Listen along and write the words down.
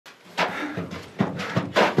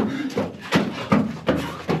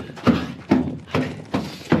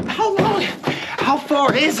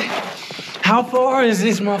far is it? How far is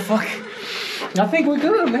this motherfucker? I think we're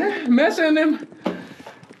good, man. Messing them,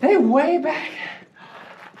 they way back.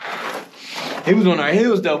 He was on our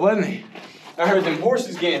heels though, wasn't he? I heard them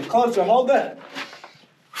horses getting closer. Hold up.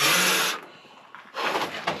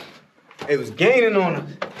 It was gaining on us.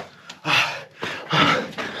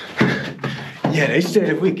 Yeah, they said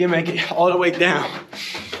if we can make it all the way down,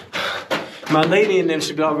 my lady and them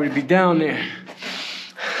should already be down there.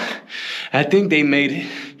 I think they made it.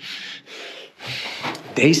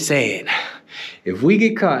 They said if we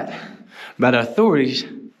get caught by the authorities,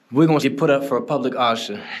 we're gonna get put up for a public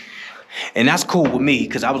auction. And that's cool with me,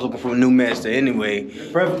 because I was looking for a new master anyway.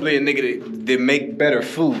 Preferably a nigga that make better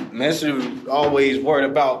food. Master always worried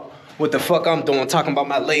about what the fuck I'm doing, talking about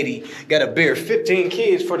my lady gotta bear 15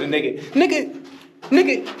 kids for the nigga. Nigga,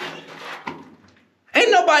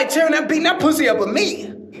 ain't nobody tearing beating that pussy up with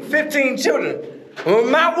me. 15 children,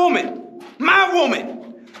 my woman.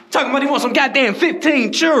 Talking about he wants some goddamn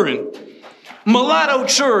 15 children. Mulatto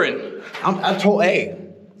children. I told, hey,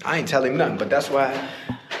 I ain't telling him nothing, but that's why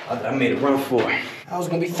I made a run for it. I was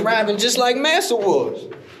gonna be thriving just like Master was.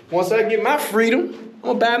 Once I get my freedom,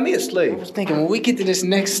 I'm gonna buy me a slave. I was thinking when we get to this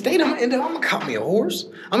next state, I'm gonna cop me a horse.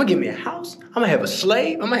 I'm gonna get me a house. I'm gonna have a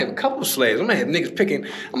slave. I'm gonna have a couple of slaves. I'm gonna have niggas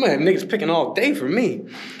picking all day for me.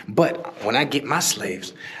 But when I get my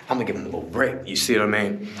slaves, I'm gonna give them a little break. You see what I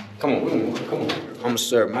mean? Come on. I'm gonna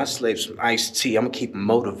serve my slaves some iced tea. I'm gonna keep them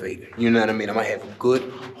motivated. You know what I mean? I'm gonna have good,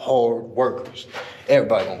 hard workers.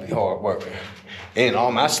 Everybody gonna be hard working. And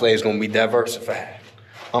all my slaves gonna be diversified.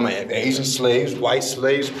 I'm gonna have Asian slaves, white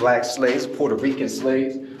slaves, black slaves, Puerto Rican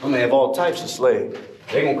slaves. I'm gonna have all types of slaves.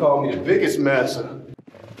 They gonna call me the biggest master.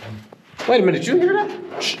 Wait a minute, you hear that?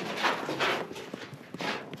 Shh.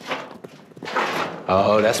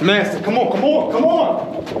 Oh, that's master. Come on.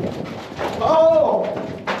 Oh!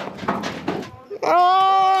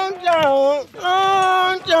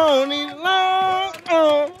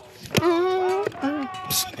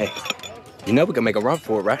 Hey, you know we can make a run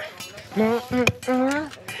for it, right?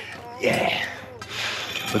 Yeah.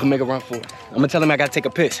 We can make a run for it. I'm gonna tell him I gotta take a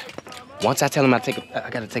piss. Once I tell him I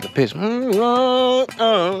gotta take a piss. Once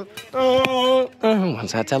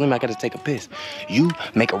I tell him I gotta take a piss, you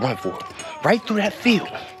make a run for it. Right through that field.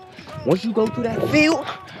 Once you go through that field,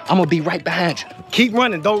 I'm gonna be right behind you. Keep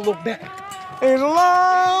running, don't look back. It's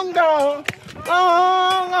long gone,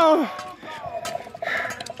 long.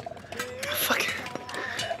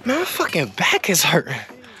 My fucking back is hurting.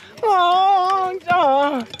 Long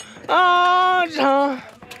John, long John.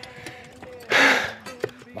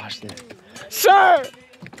 Watch this. Sir,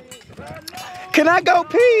 can I go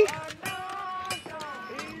pee?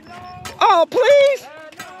 Oh, please.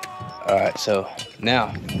 All right, so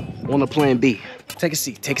now on to plan B. Take a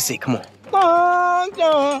seat, come on. Long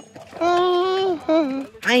John.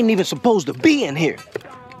 I ain't even supposed to be in here.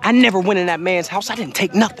 I never went in that man's house. I didn't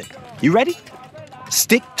take nothing. You ready?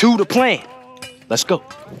 Stick to the plan. Let's go.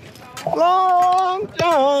 Long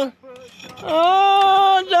John.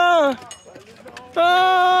 Oh, John.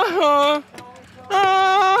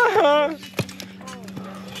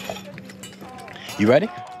 You ready?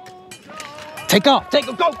 Take off. Go.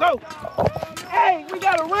 Hey, we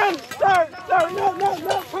gotta run, sir.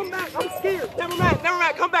 No, come back. I'm scared. Never mind.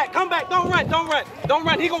 Come back. Don't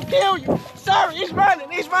run. He gonna kill you. Sir, he's running.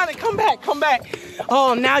 Come back.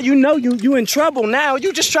 Oh, now you know you in trouble now.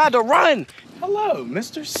 You just tried to run. Hello,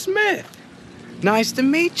 Mr. Smith. Nice to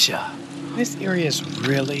meet you. This area is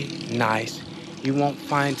really nice. You won't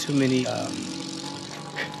find too many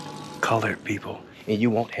colored people. And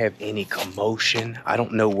you won't have any commotion. I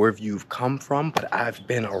don't know where you've come from, but I've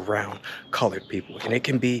been around colored people. And it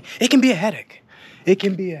can be a headache.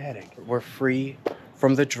 We're free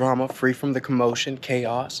from the drama, free from the commotion,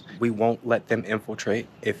 chaos. We won't let them infiltrate.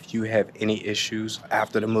 If you have any issues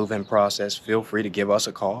after the move-in process, feel free to give us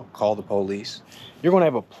a call. Call the police. You're gonna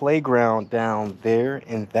have a playground down there,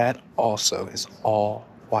 and that also is all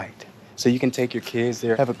white. So you can take your kids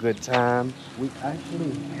there, have a good time. We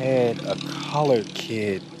actually had a colored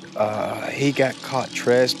kid. He got caught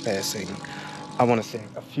trespassing, I wanna say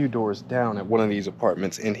a few doors down at one of these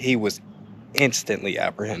apartments, and he was instantly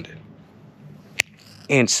apprehended.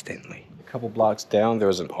 Instantly. A couple blocks down, there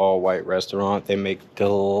was an all-white restaurant. They make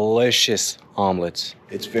delicious omelets.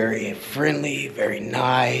 It's very friendly, very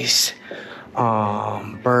nice.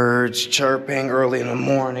 Birds chirping early in the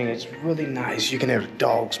morning. It's really nice. You can have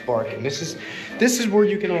dogs barking. This is where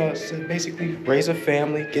you can basically raise a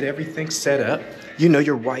family, get everything set up. You know,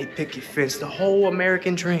 your white picket fence, the whole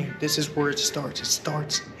American dream. This is where it starts. It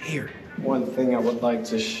starts here. One thing I would like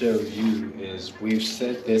to show you is we've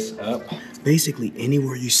set this up. Basically,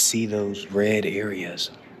 anywhere you see those red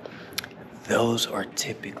areas, those are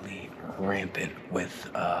typically rampant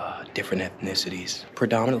with different ethnicities,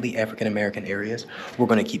 predominantly African-American areas. We're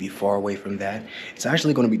gonna keep you far away from that. It's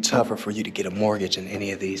actually gonna be tougher for you to get a mortgage in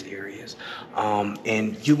any of these areas.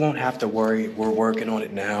 And you won't have to worry. We're working on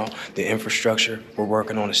it now. The infrastructure, we're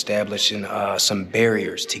working on establishing some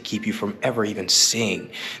barriers to keep you from ever even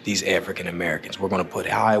seeing these African-Americans. We're gonna put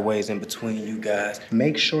highways in between you guys.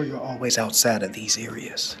 Make sure you're always outside of these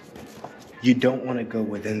areas. You don't wanna go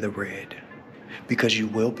within the red, because you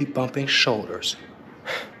will be bumping shoulders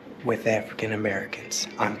with African Americans.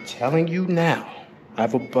 I'm telling you now. I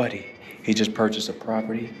have a buddy. He just purchased a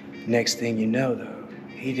property. Next thing you know, though,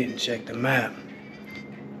 he didn't check the map.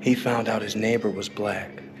 He found out his neighbor was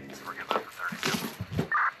black.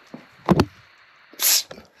 Psst.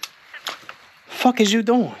 Fuck is you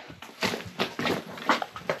doing?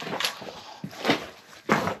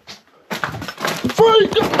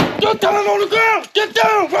 Get down on the ground! Get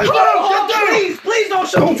down! Right down! Get down! Please don't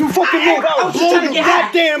show me! Don't you fucking move! I'll blow your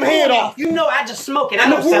goddamn head off! You know I just smoke it. I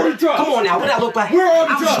know, sir. Come on now, what I look like? Where are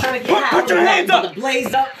the drugs? I was just trying to get high. Put your hands up!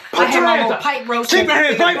 Blaze up. I had my little pipe roast. Keep your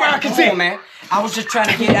hands right where I can see. Come on, man. I was just trying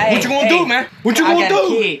to get. What you gonna do, man? What you gonna do? I got a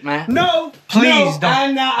kid, man. No, please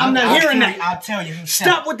don't. I'm not hearing that. I'll tell you.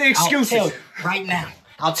 Stop with the excuses. I'll tell you right now.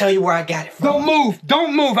 I'll tell you where I got it from. Don't move.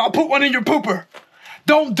 Don't move. I'll put one in your pooper.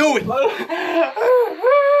 Don't do it.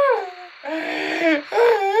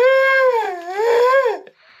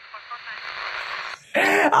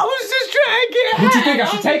 I was just trying to get high. What you think? I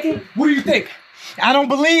should take it? What do you think? I don't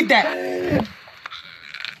believe that.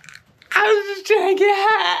 I was just trying to get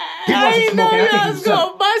high. I didn't know I was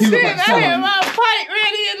gonna bust it. I had my pipe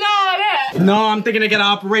ready and all that. No, I'm thinking they got an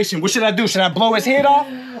operation. What should I do? Should I blow his head off?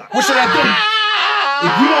 What should I do?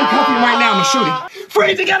 If you don't cuff him right now, I'm gonna shoot him.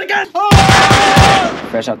 Freeze, he got a gun! Oh!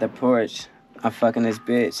 Fresh off the porch, I'm fucking this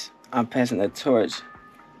bitch. I'm passing the torch.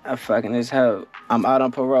 I'm fucking this hoe. I'm out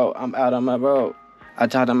on parole. I'm out on my road. I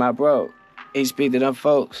talk to my bro. He speak to them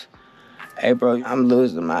folks. Hey, bro, I'm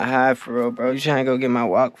losing my high for real, bro. You trying to go get my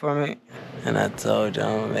walk for me? And I told you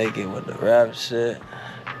I'm gonna make it with the rap shit.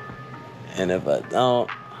 And if I don't,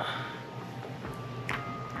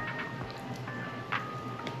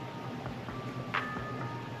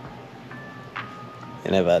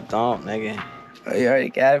 nigga, oh, you already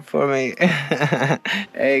got it for me.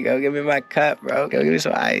 Hey, go give me my cup, bro. Go give me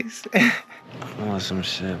some ice. I want some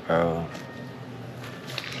shit, bro.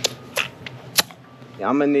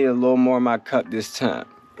 I'm gonna need a little more of my cup this time.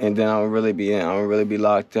 And then I'll really be in. I'll really be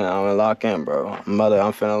locked in. I'm gonna lock in, bro. Mother,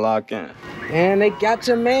 I'm finna lock in. And they got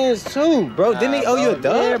your mans too, bro. Didn't he owe you a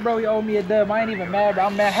dub? Yeah, bro, he owed me a dub. I ain't even mad, bro.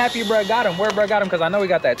 I'm mad happy, bro. Got him. Where, bro, got him? Because I know he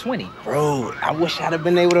got that 20. Bro, I wish I'd have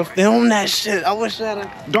been able to film that shit. I wish I'd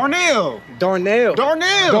have. Darnell. Darnell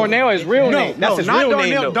is real name. That's his real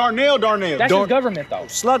name, Darnell. That's his government, though.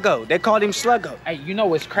 Sluggo. They called him Sluggo. Hey, you know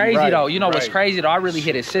what's crazy, though? You know what's crazy, though? I really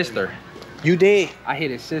hit his sister. You did? I hit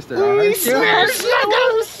his sister. Her shit was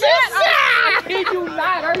sister. I kid you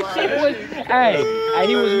not. Her shit was. Hey,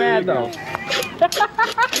 he was mad though.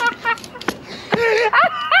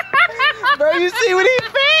 Bro, you see what he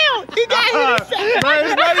found? He got hit. Bro,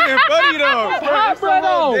 it's not even funny though.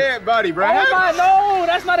 Bro, dead body, bro. Oh my, no,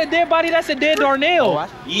 that's not a dead body. That's a dead Darnell.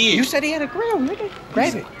 Yeah. You said he had a grill, nigga.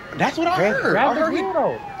 Grab it. That's what I heard. Grab the grill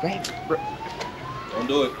though. Grab it. Bro. Don't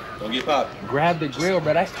do it. Don't get popped. Grab the grill,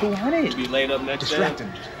 bro. That's 200. Be laid up next day.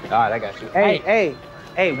 All right, I got you. Hey,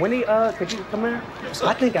 when he could you come here?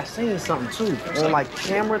 I think I seen something too on like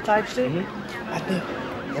camera type shit. I think.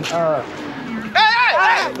 And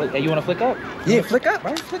Hey, you wanna flick up? Yeah, flick up,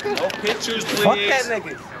 bro. Flick up. No pictures, please. Fuck that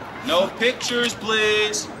nigga. No pictures,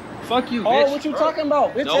 please. Fuck you, bitch. Oh, what you talking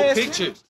about? Bitch No ass pictures.